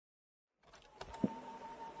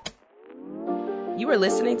You are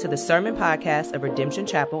listening to the Sermon Podcast of Redemption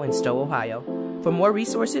Chapel in Stowe, Ohio. For more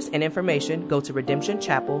resources and information, go to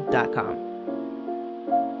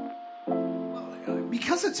redemptionchapel.com.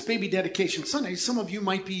 Because it's Baby Dedication Sunday, some of you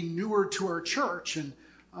might be newer to our church. And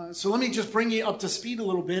so let me just bring you up to speed a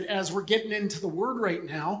little bit as we're getting into the Word right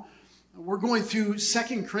now. We're going through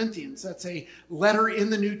 2 Corinthians. That's a letter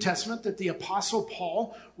in the New Testament that the Apostle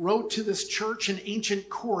Paul wrote to this church in ancient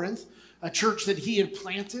Corinth, a church that he had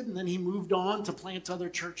planted, and then he moved on to plant other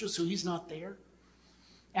churches, so he's not there.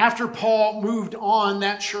 After Paul moved on,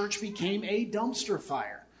 that church became a dumpster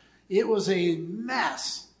fire. It was a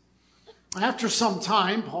mess. After some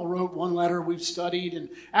time, Paul wrote one letter we've studied, and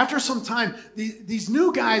after some time, these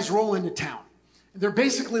new guys roll into town. They're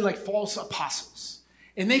basically like false apostles.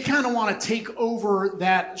 And they kind of want to take over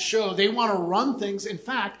that show. They want to run things. In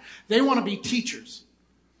fact, they want to be teachers.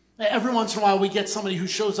 Every once in a while, we get somebody who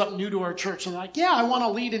shows up new to our church and they're like, yeah, I want to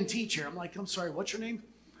lead and teach here. I'm like, I'm sorry, what's your name?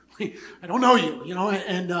 I don't know you,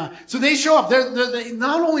 and so they show up. They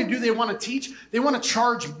not only do they want to teach, they want to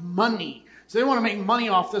charge money. So they want to make money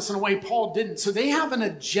off this in a way Paul didn't. So they have an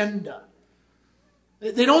agenda.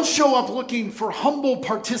 They don't show up looking for humble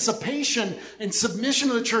participation and submission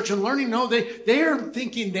to the church and learning. No, they are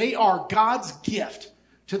thinking they are God's gift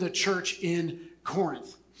to the church in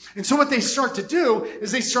Corinth. And so what they start to do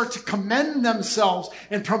is they start to commend themselves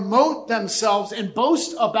and promote themselves and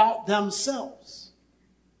boast about themselves.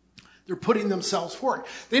 They're putting themselves forward.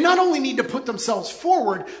 They not only need to put themselves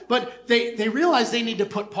forward, but they realize they need to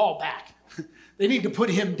put Paul back. They need to put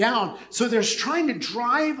him down. So they're trying to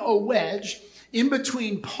drive a wedge in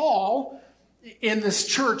between Paul and this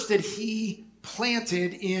church that he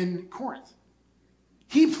planted in Corinth.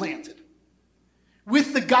 He planted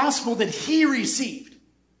with the gospel that he received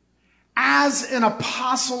as an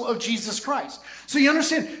apostle of Jesus Christ. So you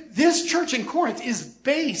understand, this church in Corinth is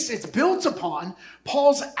it's built upon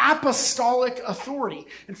Paul's apostolic authority.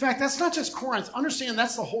 In fact, that's not just Corinth. Understand,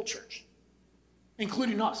 that's the whole church,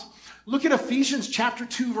 including us. Look at Ephesians chapter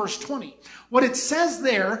 2, verse 20. What it says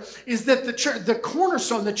there is that the church, the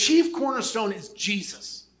cornerstone, the chief cornerstone is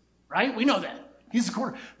Jesus, right? We know that. He's the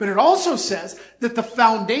corner. But it also says that the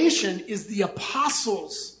foundation is the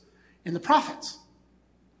apostles and the prophets.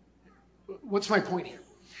 What's my point here?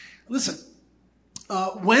 Listen,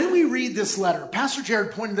 when we read this letter, Pastor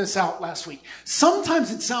Jared pointed this out last week.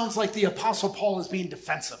 Sometimes it sounds like the Apostle Paul is being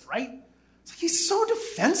defensive, right? It's like he's so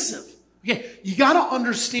defensive. Okay, you got to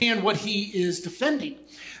understand what he is defending.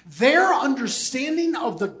 Their understanding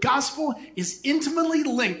of the gospel is intimately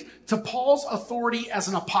linked to Paul's authority as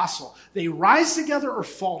an apostle. They rise together or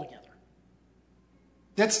fall together.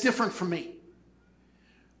 That's different from me.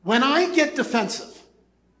 When I get defensive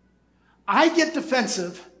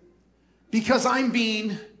because I'm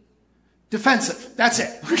being defensive. That's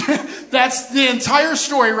it. That's the entire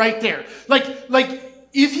story right there. Like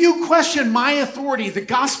if you question my authority, the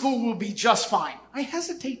gospel will be just fine. I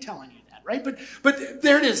hesitate telling you that, right? But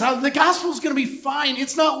there it is. The gospel is going to be fine.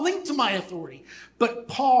 It's not linked to my authority. But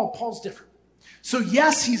Paul's different. So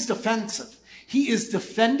yes, he's defensive. He is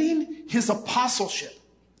defending his apostleship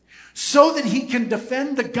so that he can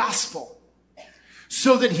defend the gospel,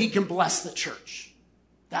 so that he can bless the church.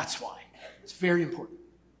 That's why. It's very important.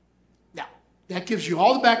 Now, that gives you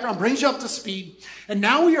all the background, brings you up to speed. And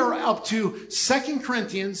now we are up to 2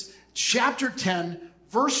 Corinthians chapter 10,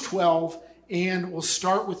 verse 12, and we'll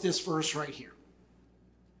start with this verse right here.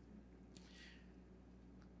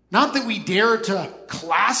 Not that we dare to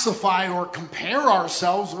classify or compare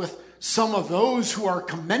ourselves with some of those who are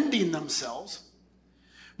commending themselves,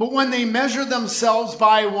 but when they measure themselves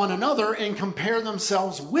by one another and compare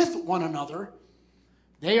themselves with one another,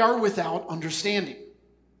 they are without understanding.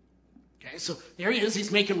 Okay, so there he is.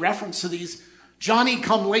 He's making reference to these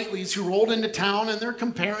Johnny-come-latelys who rolled into town and they're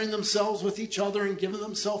comparing themselves with each other and giving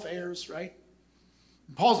themselves airs, right?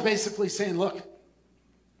 And Paul's basically saying, look,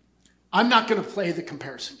 I'm not going to play the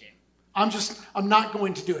comparison game. I'm not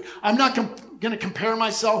going to do it. I'm not going to compare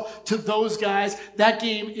myself to those guys. That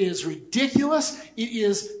game is ridiculous. It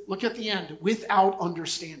is, look at the end, without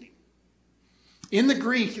understanding. In the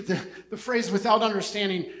Greek, the phrase without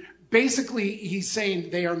understanding, basically he's saying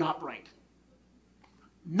they are not bright.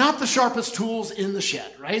 Not the sharpest tools in the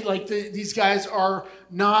shed, right? Like these guys are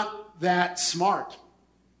not that smart.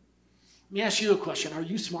 Let me ask you a question. Are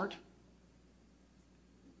you smart?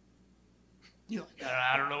 You're like,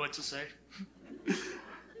 I don't know what to say.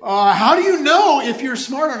 How do you know if you're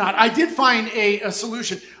smart or not? I did find a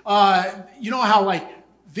solution. You know how like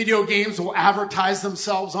video games will advertise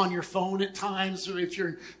themselves on your phone at times, or if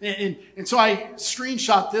you're and so I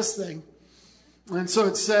screenshot this thing. And so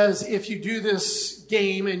it says, if you do this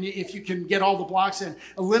game and if you can get all the blocks in,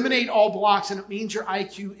 eliminate all blocks, and it means your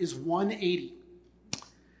IQ is 180.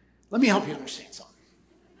 Let me help you understand something.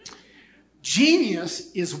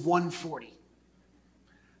 Genius is 140.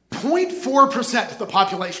 0.4% of the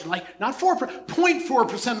population, like not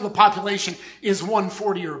 0.4% of the population is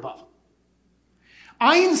 140 or above.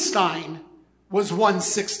 Einstein was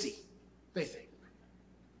 160, they think.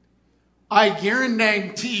 I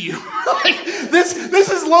guarantee you, this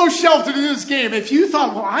is low shelf to do this game. If you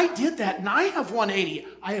thought, well, I did that and I have 180,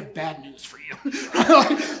 I have bad news for you.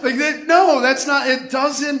 No, that's not, it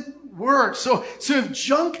doesn't work. So if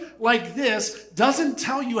junk like this doesn't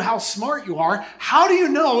tell you how smart you are, how do you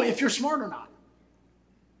know if you're smart or not?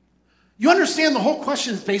 You understand the whole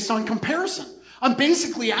question is based on comparison. I'm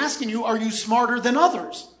basically asking you, are you smarter than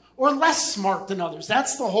others or less smart than others?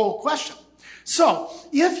 That's the whole question. So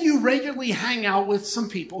if you regularly hang out with some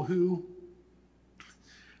people who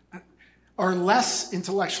are less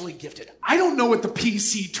intellectually gifted, I don't know what the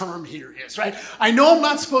PC term here is, right? I know I'm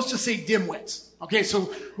not supposed to say dimwits. Okay,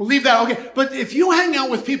 so we'll leave that. Okay, but if you hang out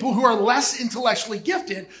with people who are less intellectually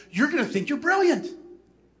gifted, you're going to think you're brilliant.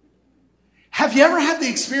 Have you ever had the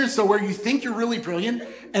experience, though, where you think you're really brilliant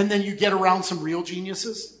and then you get around some real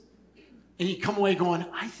geniuses and you come away going,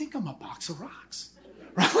 I think I'm a box of rocks.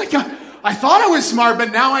 Right? Like I thought I was smart,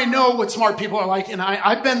 but now I know what smart people are like, and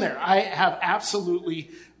I've been there. I have absolutely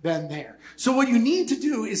been there. So what you need to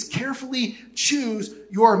do is carefully choose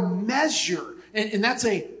your measure. And that's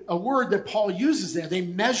a word that Paul uses there. They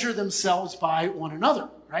measure themselves by one another,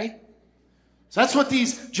 right? So that's what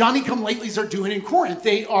these Johnny-come-latelys are doing in Corinth.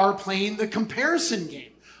 They are playing the comparison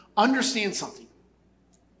game. Understand something.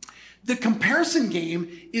 The comparison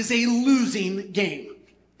game is a losing game.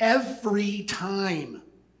 Every time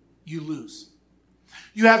you lose.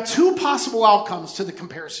 You have two possible outcomes to the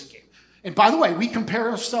comparison game. And by the way, we compare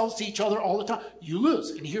ourselves to each other all the time. You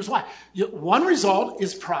lose. And here's why. One result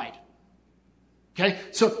is pride. Okay,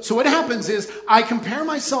 so what happens is I compare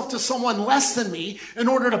myself to someone less than me in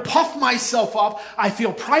order to puff myself up. I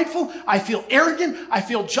feel prideful, I feel arrogant, I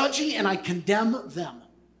feel judgy, and I condemn them.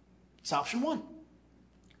 It's option one.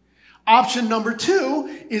 Option number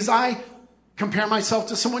two is I compare myself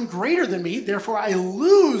to someone greater than me, therefore I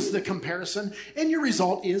lose the comparison, and your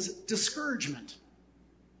result is discouragement.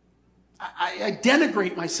 I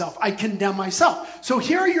denigrate myself, I condemn myself. So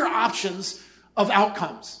here are your options of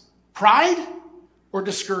outcomes. Pride or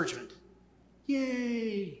discouragement.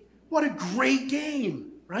 Yay. What a great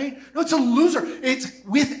game, right? No, it's a loser. It's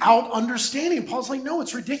without understanding. Paul's like, no,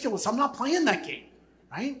 it's ridiculous. I'm not playing that game,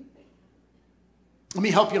 right? Let me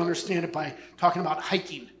help you understand it by talking about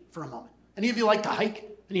hiking for a moment. Any of you like to hike?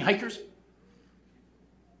 Any hikers?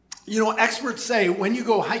 You know, experts say when you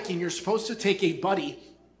go hiking, you're supposed to take a buddy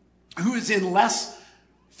who is in less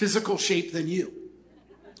physical shape than you.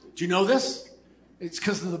 Do you know this? It's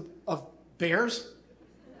because of bears.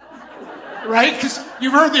 Right? Because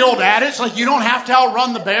you've heard the old adage, like you don't have to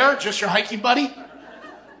outrun the bear, just your hiking buddy.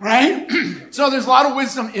 Right? So there's a lot of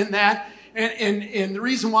wisdom in that. And the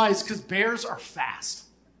reason why is because bears are fast.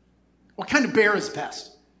 What kind of bear is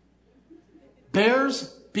best? Bears,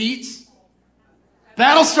 beets,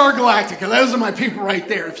 Battlestar Galactica. Those are my people right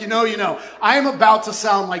there. If you know, you know. I am about to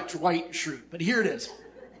sound like Dwight Schrute, but here it is.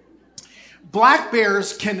 Black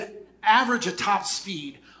bears can average a top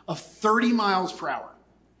speed of 30 miles per hour.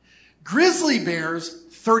 Grizzly bears,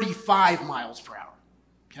 35 miles per hour.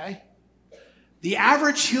 Okay? The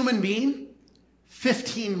average human being,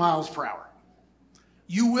 15 miles per hour.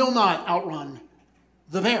 You will not outrun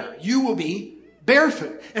the bear. You will be bear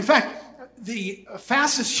food. In fact, the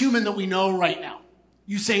fastest human that we know right now,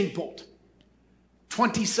 Usain Bolt,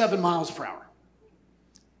 27 miles per hour.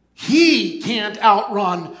 He can't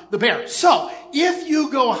outrun the bear. So, if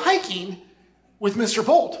you go hiking with Mr.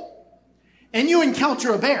 Bolt and you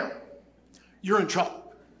encounter a bear, you're in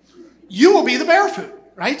trouble. You will be the bear food,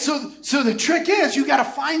 right? So the trick is you got to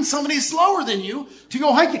find somebody slower than you to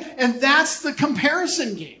go hiking. And that's the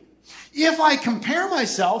comparison game. If I compare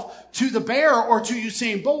myself to the bear or to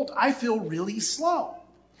Usain Bolt, I feel really slow.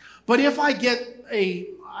 But if I get a,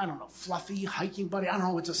 I don't know, fluffy hiking buddy, I don't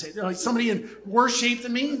know what to say, like somebody in worse shape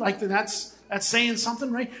than me, like that's saying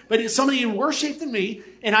something, right? But it's somebody in worse shape than me,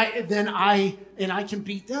 and I can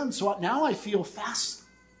beat them. So now I feel fast.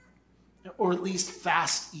 Or at least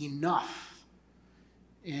fast enough.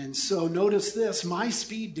 And so notice this, my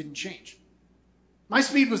speed didn't change. My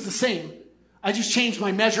speed was the same. I just changed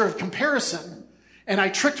my measure of comparison, And I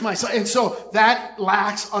tricked myself. And so that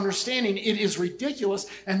lacks understanding. It is ridiculous.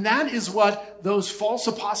 And that is what those false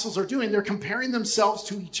apostles are doing. They're comparing themselves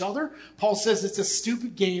to each other. Paul says it's a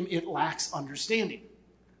stupid game. It lacks understanding.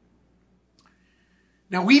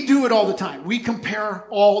 Now, we do it all the time. We compare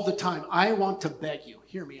all the time. I want to beg you.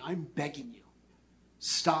 Hear me. I'm begging you.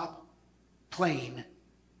 Stop playing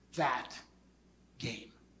that game.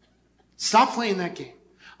 Stop playing that game.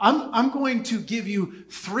 I'm going to give you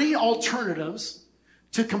 3 alternatives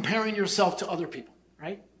to comparing yourself to other people,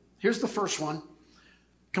 right? Here's the first one.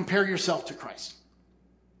 Compare yourself to Christ.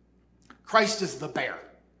 Christ is the bear.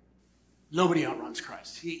 Nobody outruns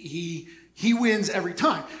Christ. He wins every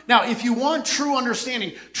time. Now, if you want true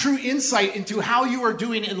understanding, true insight into how you are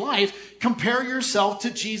doing in life, compare yourself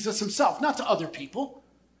to Jesus himself, not to other people.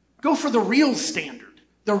 Go for the real standard,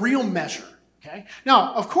 the real measure, okay?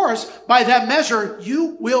 Now, of course, by that measure,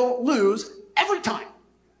 you will lose every time.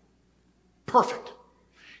 Perfect.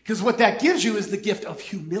 Because what that gives you is the gift of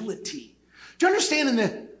humility. Do you understand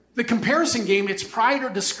in the comparison game, it's pride or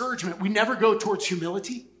discouragement. We never go towards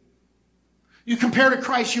humility. You compare to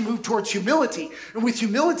Christ, you move towards humility. And with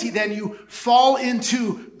humility, then you fall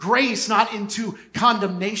into grace, not into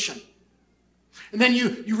condemnation. And then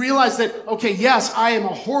you realize that, okay, yes, I am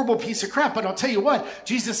a horrible piece of crap, but I'll tell you what,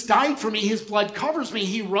 Jesus died for me. His blood covers me.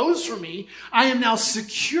 He rose for me. I am now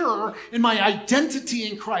secure in my identity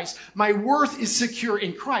in Christ. My worth is secure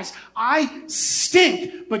in Christ. I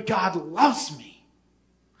stink, but God loves me.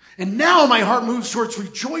 And now my heart moves towards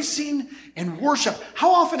rejoicing and worship.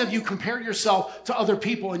 How often have you compared yourself to other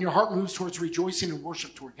people and your heart moves towards rejoicing and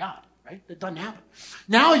worship toward God? Right? That doesn't happen.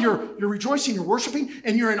 Now you're rejoicing, you're worshiping,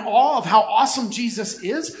 and you're in awe of how awesome Jesus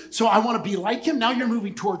is. So I want to be like him. Now you're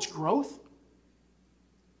moving towards growth.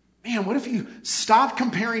 Man, what if you stop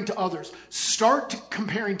comparing to others? Start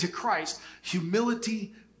comparing to Christ.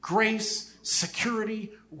 Humility, grace,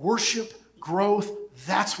 security, worship, growth.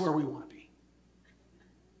 That's where we want to be.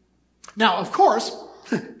 Now, of course,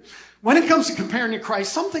 when it comes to comparing to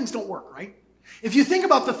Christ, some things don't work, right? If you think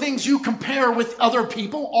about the things you compare with other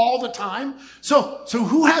people all the time, so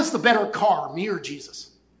who has the better car, me or Jesus?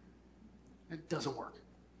 It doesn't work.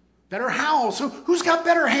 Better house? Who's got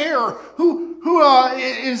better hair? Who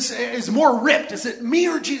is more ripped? Is it me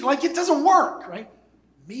or Jesus? Like, it doesn't work, right?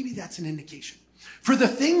 Maybe that's an indication. For the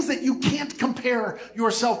things that you can't compare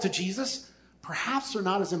yourself to Jesus, perhaps they're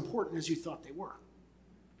not as important as you thought they were.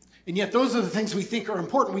 And yet those are the things we think are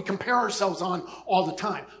important. We compare ourselves on all the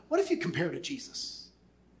time. What if you compare to Jesus?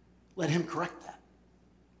 Let him correct that.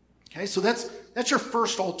 Okay, so that's your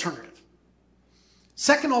first alternative.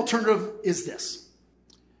 Second alternative is this.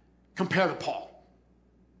 Compare to Paul.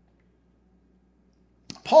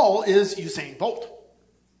 Paul is Usain Bolt.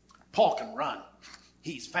 Paul can run.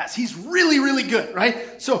 He's fast. He's really, really good,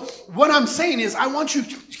 right? So what I'm saying is I want you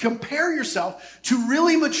to compare yourself to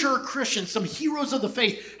really mature Christians, some heroes of the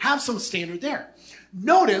faith. Have some standard there.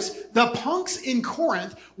 Notice the punks in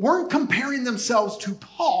Corinth weren't comparing themselves to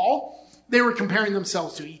Paul. They were comparing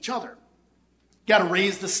themselves to each other. Got to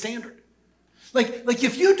raise the standard. Like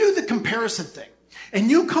if you do the comparison thing and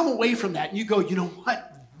you come away from that and you go, you know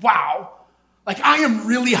what? Wow. Like, I am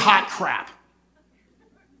really hot crap.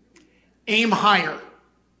 Aim higher.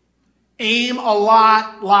 Aim a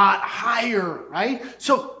lot higher, right?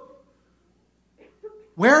 So,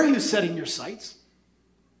 where are you setting your sights?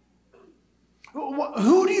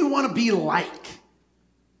 Who do you want to be like?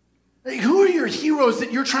 Who are your heroes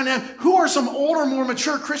that you're trying to have? Who are some older, more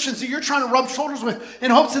mature Christians that you're trying to rub shoulders with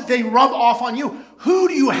in hopes that they rub off on you? Who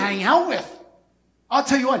do you hang out with? I'll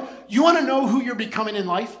tell you what, you want to know who you're becoming in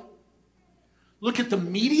life? Look at the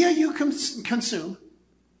media you consume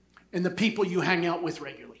and the people you hang out with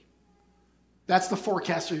regularly. That's the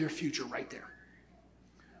forecast of your future right there.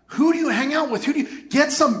 Who do you hang out with? Who do you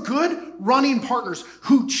get some good running partners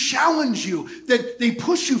who challenge you, that they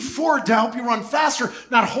push you forward to help you run faster,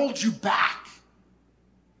 not hold you back.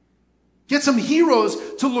 Get some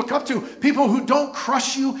heroes to look up to, people who don't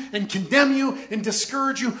crush you and condemn you and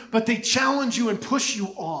discourage you, but they challenge you and push you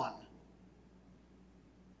on.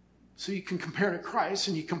 So you can compare to Christ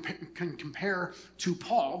and you can compare to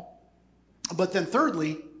Paul. But then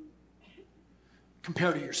thirdly,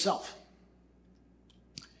 compare to yourself.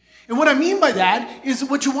 And what I mean by that is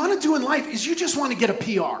what you want to do in life is you just want to get a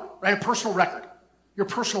PR, right? A personal record, your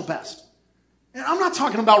personal best. And I'm not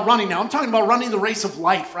talking about running now. I'm talking about running the race of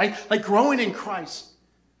life, right? Like growing in Christ.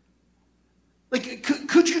 Like,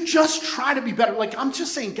 could you just try to be better? Like, I'm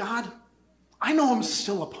just saying, God, I know I'm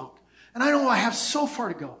still a punk. And I know I have so far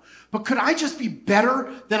to go. But could I just be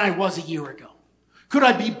better than I was a year ago? Could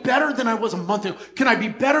I be better than I was a month ago? Can I be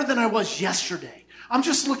better than I was yesterday? I'm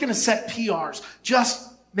just looking to set PRs.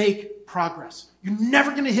 Just make progress. You're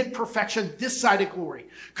never going to hit perfection this side of glory.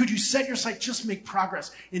 Could you set your sight, just make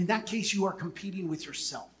progress? In that case, you are competing with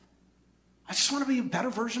yourself. I just want to be a better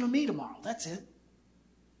version of me tomorrow. That's it.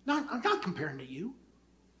 I'm not comparing to you.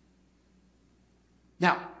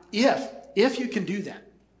 Now, if you can do that,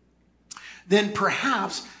 then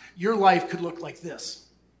perhaps your life could look like this.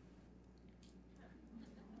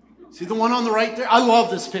 See the one on the right there? I love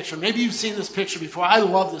this picture. Maybe you've seen this picture before. I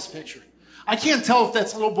love this picture. I can't tell if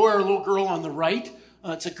that's a little boy or a little girl on the right.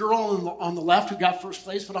 It's a girl on the left who got first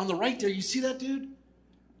place, but on the right there, you see that dude?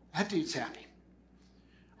 That dude's happy.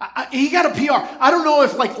 He got a PR. I don't know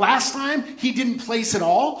if like last time he didn't place at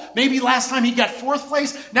all. Maybe last time he got fourth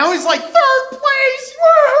place. Now he's like third place.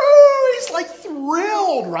 Woohoo! He's like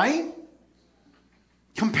thrilled, right?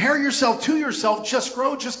 Compare yourself to yourself. Just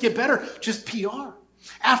grow. Just get better. Just PR.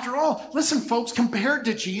 After all, listen, folks, compared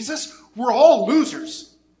to Jesus, we're all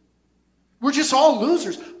losers. We're just all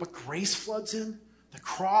losers. But grace floods in. The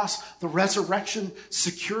cross, the resurrection,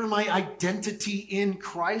 secure my identity in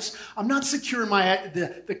Christ. I'm not secure in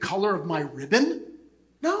the color of my ribbon.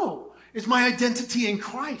 No, it's my identity in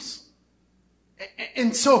Christ.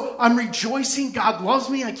 And so I'm rejoicing. God loves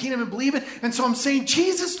me. I can't even believe it. And so I'm saying,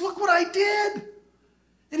 Jesus, look what I did.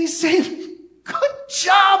 And he's saying, good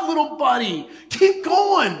job, little buddy. Keep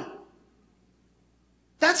going.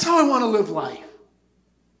 That's how I want to live life.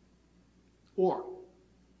 Or,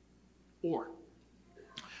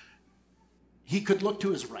 he could look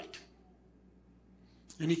to his right.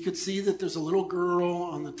 And he could see that there's a little girl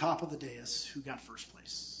on the top of the dais who got first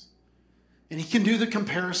place. And he can do the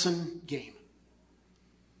comparison game.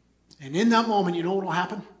 And in that moment, you know what will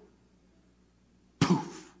happen?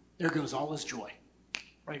 Poof. There goes all his joy.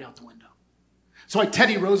 Right out the window. So like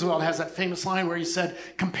Teddy Roosevelt has that famous line where he said,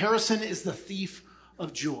 comparison is the thief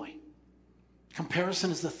of joy.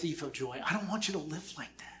 Comparison is the thief of joy. I don't want you to live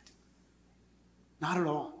like that. Not at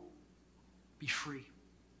all. Be free.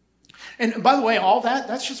 And by the way, all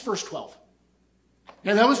that's just verse 12.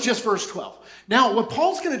 Yeah, that was just verse 12. Now, what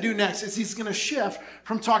Paul's going to do next is he's going to shift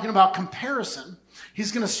from talking about comparison.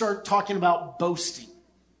 He's going to start talking about boasting.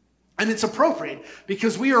 And it's appropriate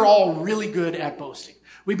because we are all really good at boasting.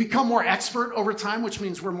 We become more expert over time, which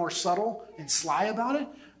means we're more subtle and sly about it.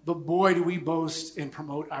 But boy, do we boast and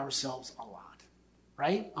promote ourselves a lot.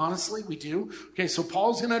 Right? Honestly, we do. Okay, so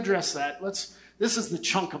Paul's going to address that. This is the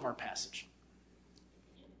chunk of our passage.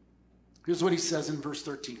 Here's what he says in verse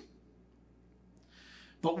 13.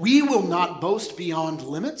 But we will not boast beyond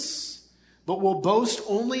limits, but will boast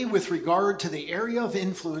only with regard to the area of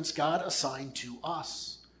influence God assigned to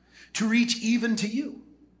us, to reach even to you.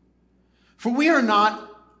 For we are not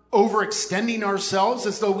overextending ourselves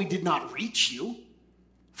as though we did not reach you,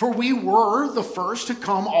 for we were the first to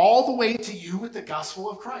come all the way to you with the gospel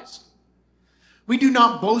of Christ. We do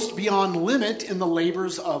not boast beyond limit in the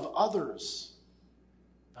labors of others.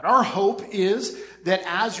 But our hope is that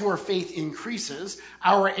as your faith increases,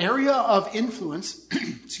 our area of influence,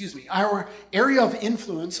 our area of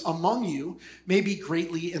influence among you may be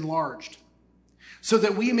greatly enlarged, so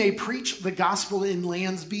that we may preach the gospel in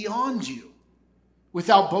lands beyond you,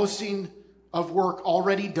 without boasting of work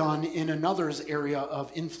already done in another's area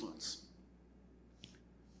of influence.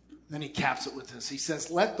 Then he caps it with this. He says,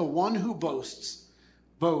 let the one who boasts,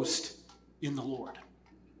 boast in the Lord.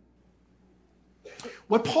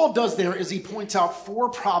 What Paul does there is he points out 4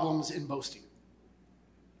 problems in boasting.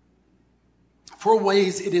 4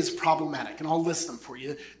 ways it is problematic, and I'll list them for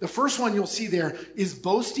you. The first one you'll see there is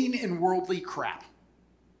boasting in worldly crap.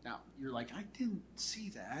 Now, you're like, I didn't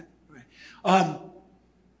see that.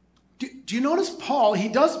 Do you notice Paul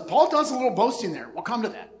does a little boasting there. We'll come to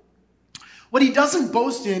that. What he doesn't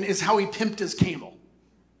boast in is how he pimped his camel,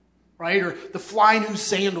 right? Or the fly new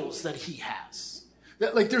sandals that he has.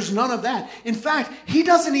 Like, there's none of that. In fact, he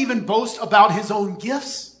doesn't even boast about his own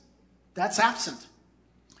gifts. That's absent.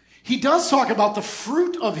 He does talk about the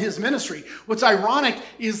fruit of his ministry. What's ironic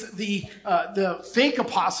is the fake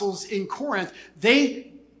apostles in Corinth,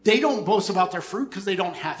 they don't boast about their fruit because they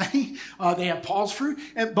don't have any. They have Paul's fruit.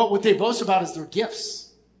 But what they boast about is their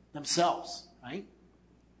gifts themselves, right?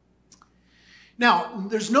 Now,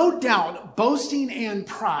 there's no doubt boasting and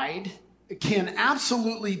pride can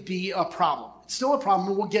absolutely be a problem. It's still a problem,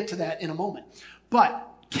 and we'll get to that in a moment. But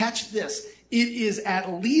catch this. It is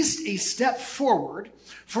at least a step forward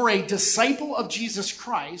for a disciple of Jesus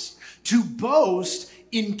Christ to boast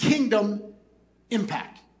in kingdom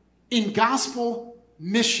impact, in gospel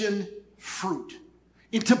mission fruit,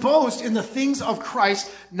 and to boast in the things of Christ,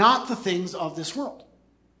 not the things of this world.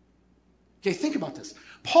 Okay, think about this.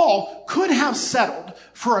 Paul could have settled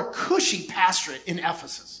for a cushy pastorate in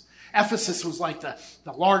Ephesus. Ephesus was like the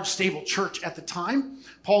large, stable church at the time.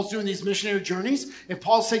 Paul's doing these missionary journeys. If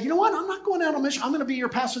Paul said, you know what, I'm not going out on mission, I'm going to be your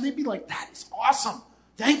pastor, they'd be like, that is awesome.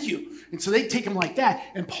 Thank you. And so they'd take him like that,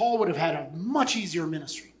 and Paul would have had a much easier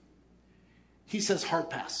ministry. He says, hard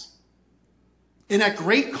pass. And at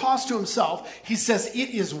great cost to himself, he says it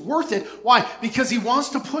is worth it. Why? Because he wants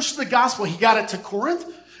to push the gospel. He got it to Corinth,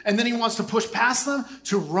 and then he wants to push past them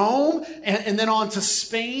to Rome, and then on to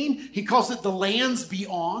Spain. He calls it the lands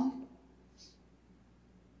beyond.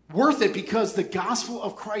 Worth it because the gospel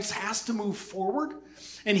of Christ has to move forward,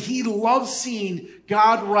 and he loves seeing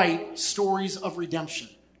God write stories of redemption.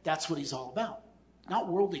 That's what he's all about, not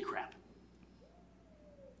worldly crap.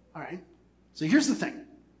 All right, so here's the thing.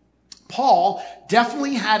 Paul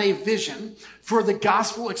definitely had a vision for the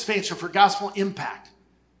gospel expansion, for gospel impact.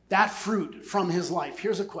 That fruit from his life.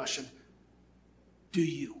 Here's a question. Do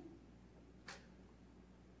you?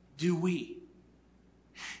 Do we?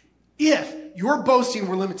 If your boasting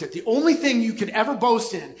were limited, the only thing you could ever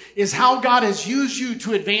boast in is how God has used you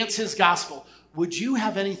to advance his gospel, would you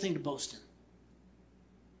have anything to boast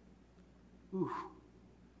in? Ooh,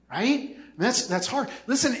 right? That's hard.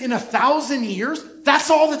 Listen, in 1,000 years, that's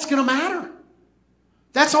all that's going to matter.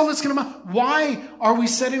 That's all that's going to matter. Why are we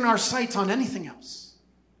setting our sights on anything else?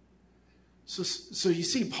 So you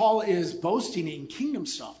see, Paul is boasting in kingdom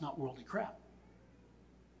stuff, not worldly crap.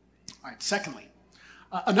 All right, secondly,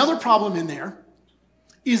 another problem in there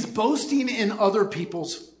is boasting in other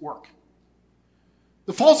people's work.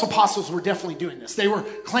 The false apostles were definitely doing this. They were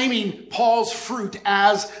claiming Paul's fruit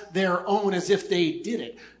as their own, as if they did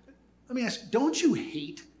it. Let me ask you, don't you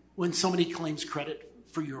hate when somebody claims credit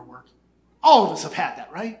for your work? All of us have had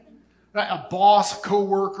that, right? A boss, a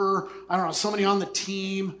coworker, I don't know, somebody on the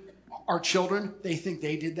team, our children, they think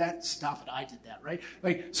they did that. Stop it, I did that,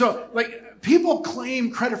 right? So people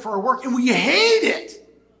claim credit for our work and we hate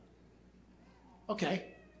it. Okay,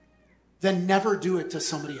 then never do it to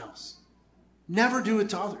somebody else. Never do it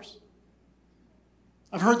to others.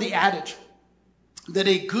 I've heard the adage that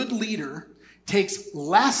a good leader takes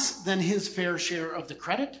less than his fair share of the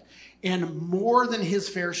credit and more than his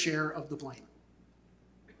fair share of the blame.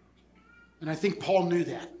 And I think Paul knew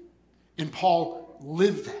that. And Paul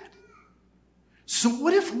lived that. So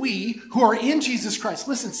what if we who are in Jesus Christ,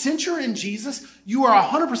 listen, since you're in Jesus, you are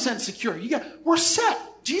 100% secure. We're set.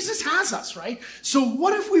 Jesus has us, right? So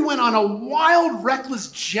what if we went on a wild,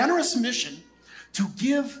 reckless, generous mission to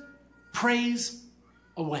give praise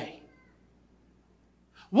away?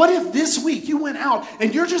 What if this week you went out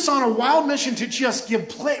and you're just on a wild mission to just give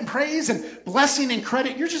praise and blessing and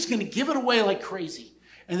credit? You're just going to give it away like crazy.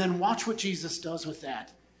 And then watch what Jesus does with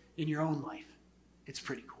that in your own life. It's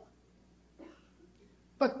pretty cool.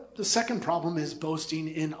 But the second problem is boasting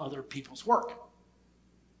in other people's work.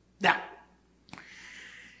 Now,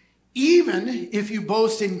 even if you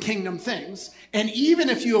boast in kingdom things, and even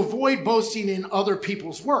if you avoid boasting in other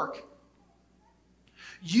people's work,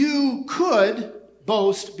 you could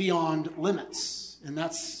boast beyond limits. And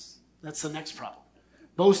that's the next problem.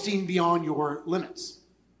 Boasting beyond your limits.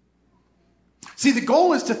 See, the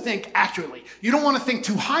goal is to think accurately. You don't want to think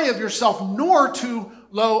too high of yourself, nor too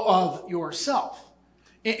low of yourself.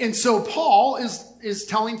 And so Paul is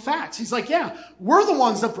telling facts. He's like, yeah, we're the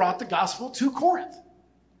ones that brought the gospel to Corinth.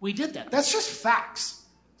 We did that. That's just facts.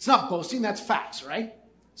 It's not boasting, that's facts, right?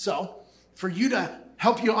 So, for you to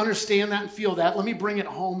help you understand that and feel that, let me bring it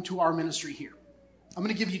home to our ministry here. I'm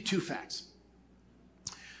going to give you two facts.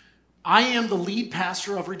 I am the lead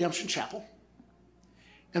pastor of Redemption Chapel,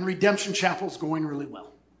 and Redemption Chapel is going really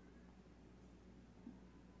well.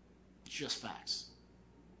 Just facts.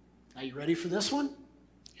 Are you ready for this one?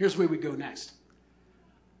 Here's where we go next.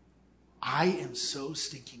 I am so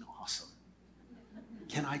stinking awesome.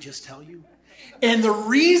 Can I just tell you? And the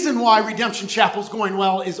reason why Redemption Chapel is going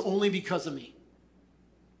well is only because of me.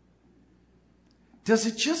 Does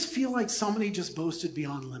it just feel like somebody just boasted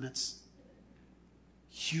beyond limits?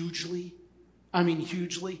 Hugely. I mean,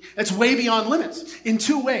 hugely. It's way beyond limits in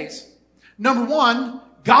two ways. Number one,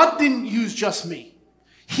 God didn't use just me.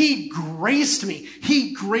 He graced me.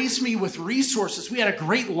 He graced me with resources. We had a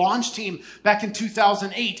great launch team back in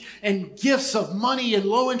 2008 and gifts of money and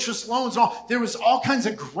low interest loans. There was all kinds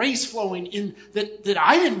of grace flowing in that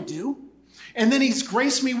I didn't do. And then he's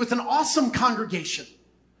graced me with an awesome congregation.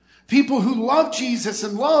 People who love Jesus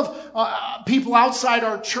and love people outside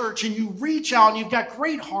our church, and you reach out and you've got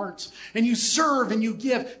great hearts and you serve and you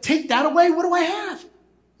give. Take that away, what do I have?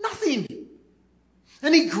 Nothing.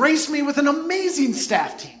 And he graced me with an amazing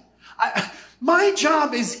staff team. My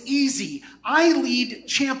job is easy. I lead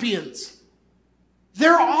champions.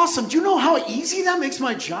 They're awesome. Do you know how easy that makes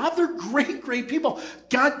my job? They're great, great people.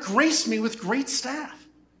 God graced me with great staff.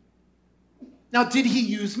 Now, did he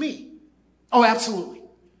use me? Oh, absolutely.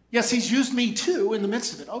 Yes, he's used me too in the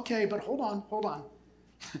midst of it. Okay, but hold on.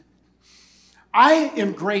 I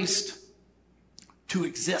am graced to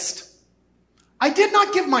exist. I did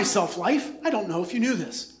not give myself life. I don't know if you knew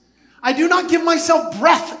this. I do not give myself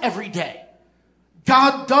breath every day.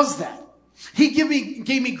 God does that. He gave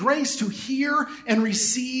me grace to hear and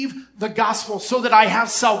receive the gospel so that I have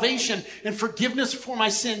salvation and forgiveness for my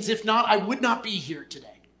sins. If not, I would not be here today.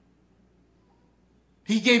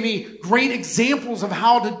 He gave me great examples of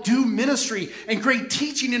how to do ministry and great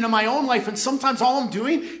teaching into my own life. And sometimes all I'm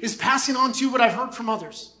doing is passing on to you what I've heard from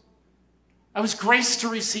others. I was graced to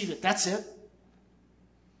receive it. That's it.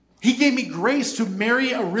 He gave me grace to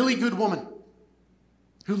marry a really good woman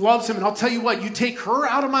who loves him. And I'll tell you what, you take her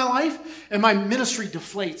out of my life and my ministry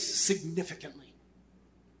deflates significantly.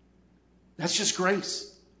 That's just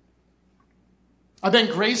grace. I've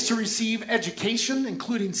been graced to receive education,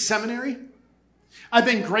 including seminary. I've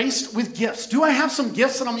been graced with gifts. Do I have some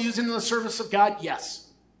gifts that I'm using in the service of God? Yes.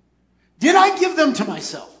 Did I give them to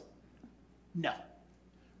myself? No.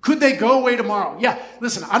 Could they go away tomorrow? Yeah.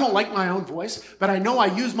 Listen, I don't like my own voice, but I know I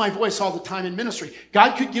use my voice all the time in ministry.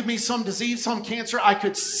 God could give me some disease, some cancer. I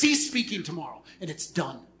could cease speaking tomorrow, and it's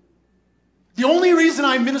done. The only reason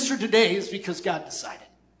I minister today is because God decided.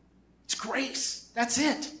 It's grace. That's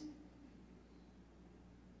it.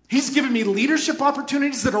 He's given me leadership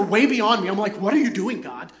opportunities that are way beyond me. I'm like, what are you doing,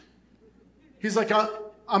 God? He's like, I'm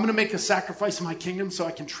going to make a sacrifice in my kingdom so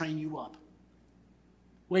I can train you up.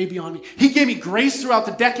 Way beyond me. He gave me grace throughout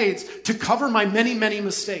the decades to cover my many, many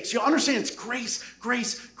mistakes. You'll understand it's grace,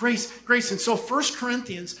 grace, grace, grace. And so 1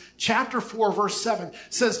 Corinthians chapter 4, verse 7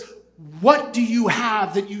 says, what do you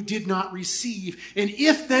have that you did not receive? And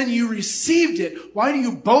if then you received it, why do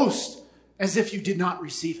you boast as if you did not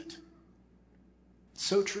receive it?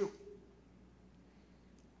 So true.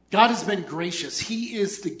 God has been gracious. He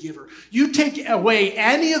is the giver. You take away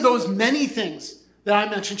any of those many things that I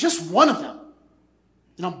mentioned, just one of them,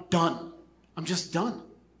 and I'm done. I'm just done.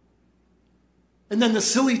 And then the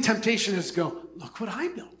silly temptation is to go, look what I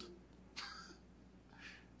built.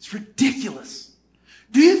 It's ridiculous.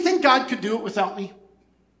 Do you think God could do it without me?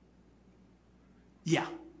 Yeah.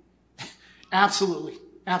 Absolutely.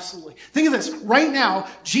 Absolutely. Think of this. Right now,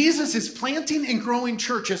 Jesus is planting and growing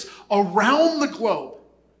churches around the globe.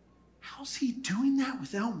 How's he doing that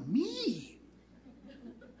without me?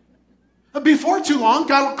 Before too long,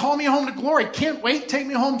 God will call me home to glory. Can't wait. Take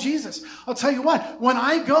me home, Jesus. I'll tell you what, when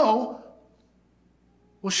I go,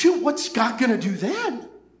 well, shoot, what's God going to do then?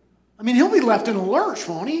 I mean, he'll be left in a lurch,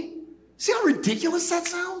 won't he? See how ridiculous that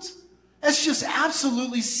sounds? That's just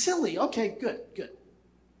absolutely silly. Okay, good.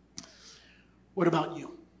 What about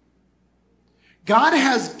you? God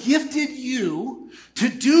has gifted you to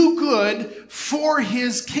do good for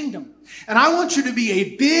his kingdom. And I want you to be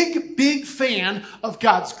a big, big fan of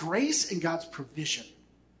God's grace and God's provision.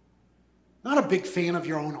 Not a big fan of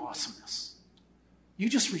your own awesomeness. You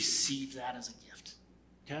just receive that as a gift.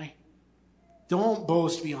 Okay? Don't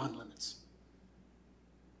boast beyond limits.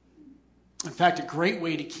 In fact, a great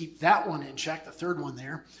way to keep that one in check, the third one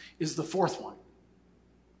there, is the fourth one.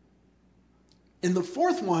 In the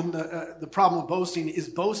fourth one, the problem of boasting is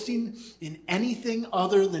boasting in anything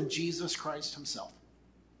other than Jesus Christ himself.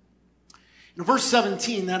 In verse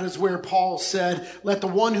 17, that is where Paul said, let the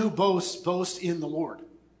one who boasts boast in the Lord.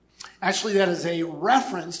 Actually, that is a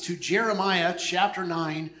reference to Jeremiah chapter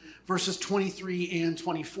 9, verses 23 and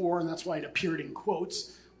 24, and that's why it appeared in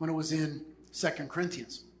quotes when it was in 2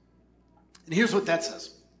 Corinthians. And here's what that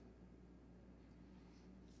says.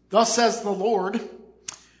 Thus says the Lord,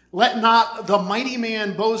 let not the mighty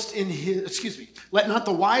man boast in let not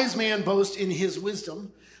the wise man boast in his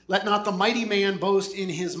wisdom. Let not the mighty man boast in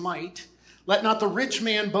his might. Let not the rich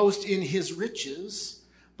man boast in his riches,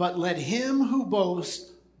 but let him who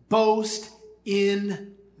boasts boast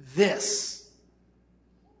in this,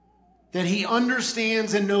 that he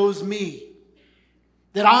understands and knows me,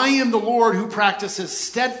 that I am the Lord who practices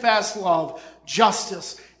steadfast love,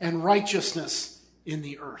 justice, and righteousness in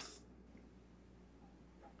the earth.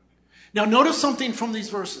 Now notice something from these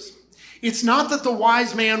verses. It's not that the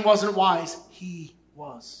wise man wasn't wise. He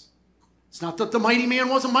was. It's not that the mighty man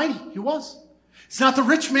wasn't mighty. He was. It's not the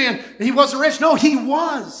rich man. He wasn't rich. No, he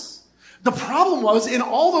was. The problem was, in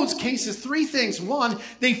all those cases, three things. One,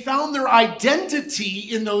 they found their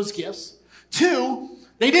identity in those gifts. Two,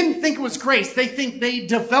 they didn't think it was grace. They think they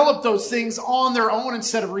developed those things on their own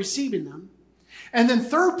instead of receiving them. And then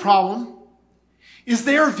third problem is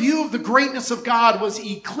their view of the greatness of God was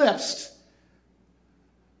eclipsed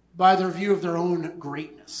by their view of their own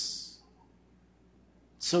greatness.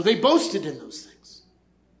 So they boasted in those things.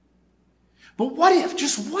 But what if,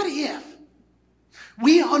 just what if,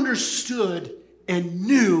 we understood and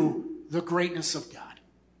knew the greatness of God?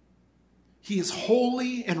 He is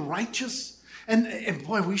holy and righteous. And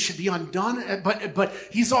boy, we should be undone. But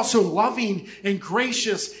he's also loving and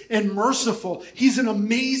gracious and merciful. He's an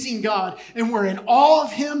amazing God. And we're in awe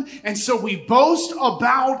of him. And so we boast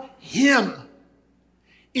about him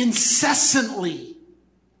incessantly.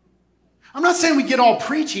 I'm not saying we get all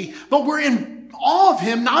preachy, but we're in awe of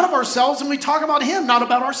him, not of ourselves. And we talk about him, not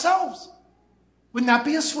about ourselves. Wouldn't that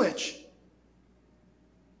be a switch?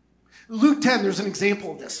 Luke 10, there's an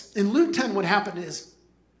example of this. In Luke 10, what happened is,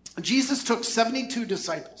 Jesus took 72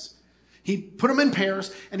 disciples. He put them in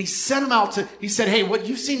pairs and he sent them out he said, hey, what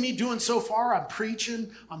you've seen me doing so far, I'm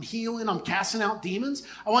preaching, I'm healing, I'm casting out demons.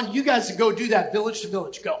 I want you guys to go do that village to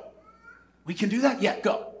village. Go. We can do that? Yeah,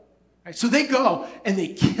 go. Right, so they go and they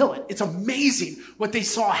kill it. It's amazing what they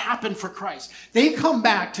saw happen for Christ. They come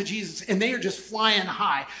back to Jesus and they are just flying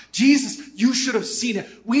high. Jesus, you should have seen it.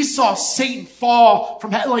 We saw Satan fall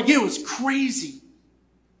from heaven. Like, it was crazy.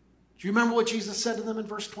 Do you remember what Jesus said to them in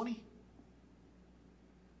verse 20?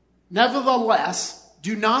 Nevertheless,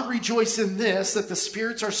 do not rejoice in this, that the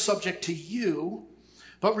spirits are subject to you,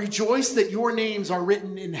 but rejoice that your names are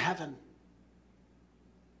written in heaven.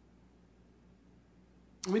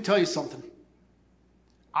 Let me tell you something.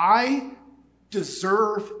 I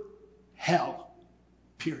deserve hell,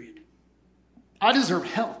 period. I deserve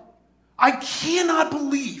hell. I cannot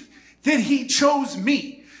believe that he chose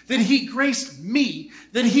me, that he graced me,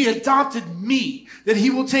 that he adopted me, that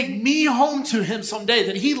he will take me home to him someday,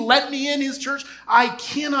 that he let me in his church. I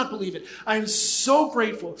cannot believe it. I am so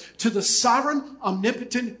grateful to the sovereign,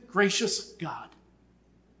 omnipotent, gracious God.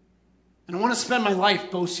 And I want to spend my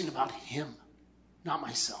life boasting about him, not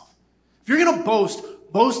myself. If you're going to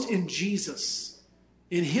boast in Jesus,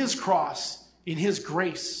 in his cross, in his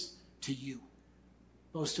grace to you.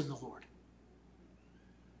 Boast in the Lord.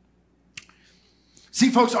 See,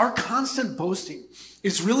 folks, our constant boasting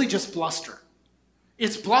is really just bluster.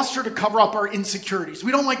 It's bluster to cover up our insecurities.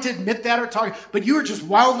 We don't like to admit that or talk, but you are just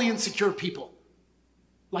wildly insecure people,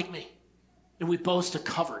 like me, and we boast to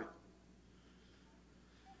cover it.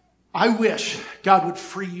 I wish God would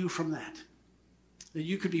free you from that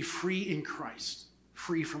you could be free in Christ,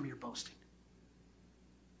 free from your boasting.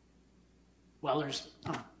 Well,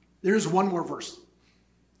 there's one more verse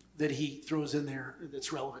that he throws in there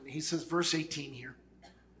that's relevant. He says, verse 18 here.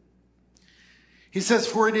 He says,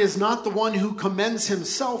 for it is not the one who commends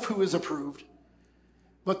himself who is approved,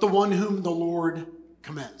 but the one whom the Lord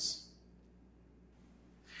commends.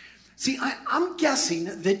 See, I'm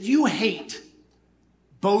guessing that you hate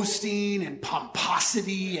boasting and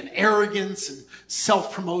pomposity and arrogance and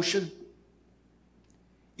self-promotion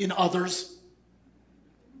in others,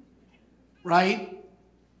 right?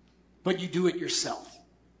 But you do it yourself.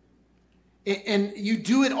 And you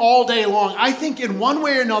do it all day long. I think in one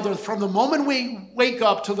way or another, from the moment we wake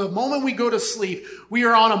up to the moment we go to sleep, we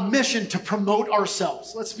are on a mission to promote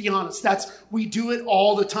ourselves. Let's be honest. We do it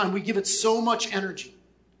all the time. We give it so much energy.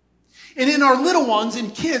 And in our little ones, in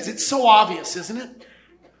kids, it's so obvious, isn't it?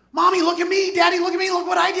 Mommy, look at me. Daddy, look at me. Look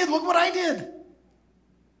what I did. Look what I did.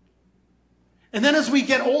 And then as we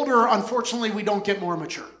get older, unfortunately, we don't get more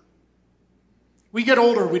mature. We get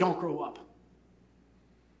older, we don't grow up.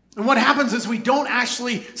 And what happens is we don't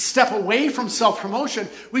actually step away from self-promotion.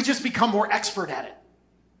 We just become more expert at it.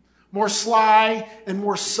 More sly and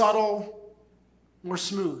more subtle, more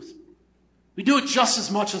smooth. We do it just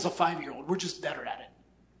as much as a 5-year-old. We're just better at it.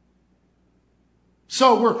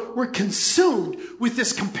 So we're consumed with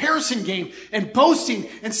this comparison game and boasting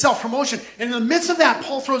and self-promotion. And in the midst of that,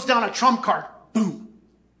 Paul throws down a trump card. Boom.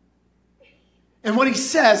 And what he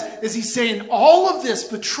says is he's saying all of this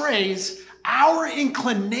betrays our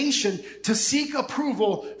inclination to seek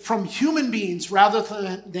approval from human beings rather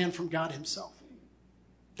than from God himself.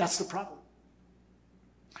 That's the problem.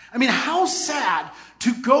 I mean, how sad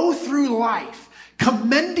to go through life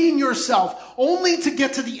commending yourself only to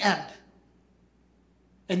get to the end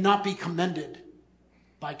and not be commended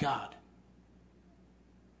by God.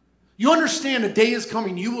 You understand a day is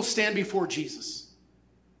coming, you will stand before Jesus.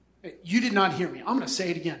 You did not hear me. I'm going to say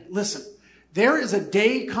it again. Listen. There is a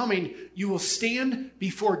day coming, you will stand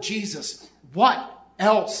before Jesus. What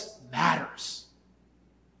else matters?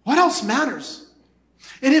 What else matters?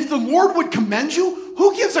 And if the Lord would commend you,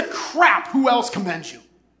 who gives a crap who else commends you?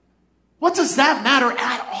 What does that matter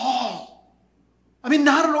at all? I mean,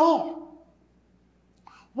 not at all.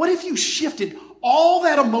 What if you shifted all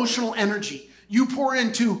that emotional energy you pour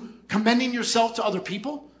into commending yourself to other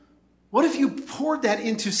people What if you poured that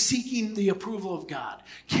into seeking the approval of God,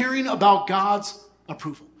 caring about God's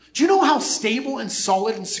approval? Do you know how stable and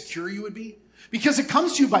solid and secure you would be? Because it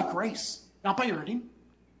comes to you by grace, not by earning.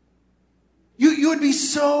 You would be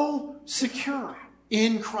so secure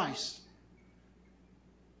in Christ.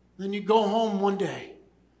 Then you go home one day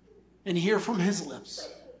and hear from his lips,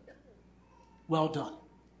 well done,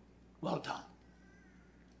 well done.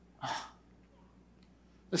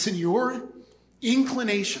 Listen, your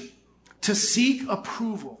inclination to seek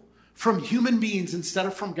approval from human beings instead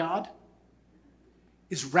of from God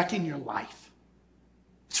is wrecking your life.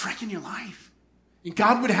 It's wrecking your life. And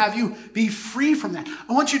God would have you be free from that.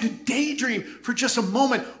 I want you to daydream for just a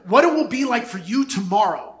moment what it will be like for you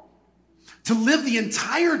tomorrow to live the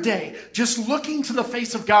entire day just looking to the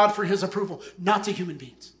face of God for his approval, not to human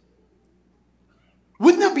beings.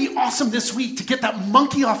 Wouldn't that be awesome this week to get that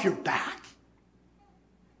monkey off your back?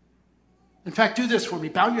 In fact, do this for me.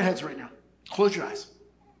 Bow your heads right now. Close your eyes.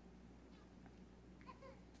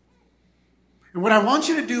 And what I want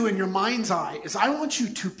you to do in your mind's eye is I want you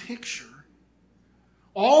to picture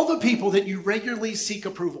all the people that you regularly seek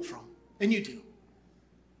approval from. And you do.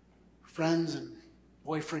 Friends and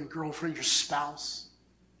boyfriend, girlfriend, your spouse,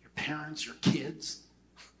 your parents, your kids.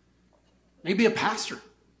 Maybe a pastor.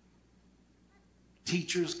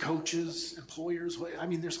 Teachers, coaches, employers. I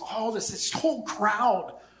mean, there's all this whole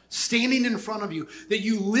crowd standing in front of you that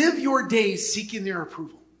you live your days seeking their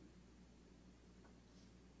approval.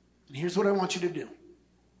 And here's what I want you to do.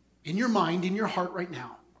 In your mind, in your heart right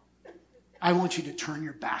now, I want you to turn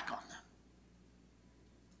your back on them.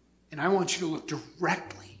 And I want you to look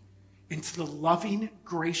directly into the loving,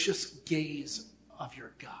 gracious gaze of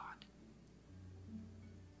your God,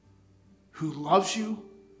 who loves you,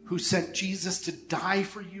 who sent Jesus to die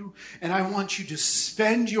for you. And I want you to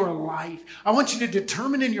spend your life. I want you to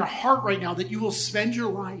determine in your heart right now that you will spend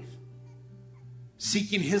your life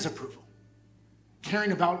seeking his approval,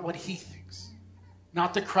 caring about what he thinks,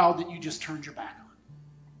 not the crowd that you just turned your back on.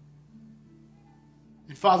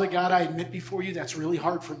 And Father God, I admit before you that's really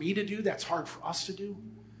hard for me to do. That's hard for us to do.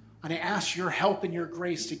 And I ask your help and your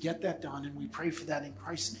grace to get that done. And we pray for that in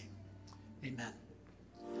Christ's name. Amen.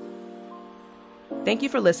 Thank you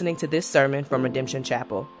for listening to this sermon from Redemption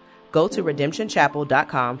Chapel. Go to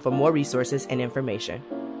redemptionchapel.com for more resources and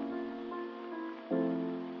information.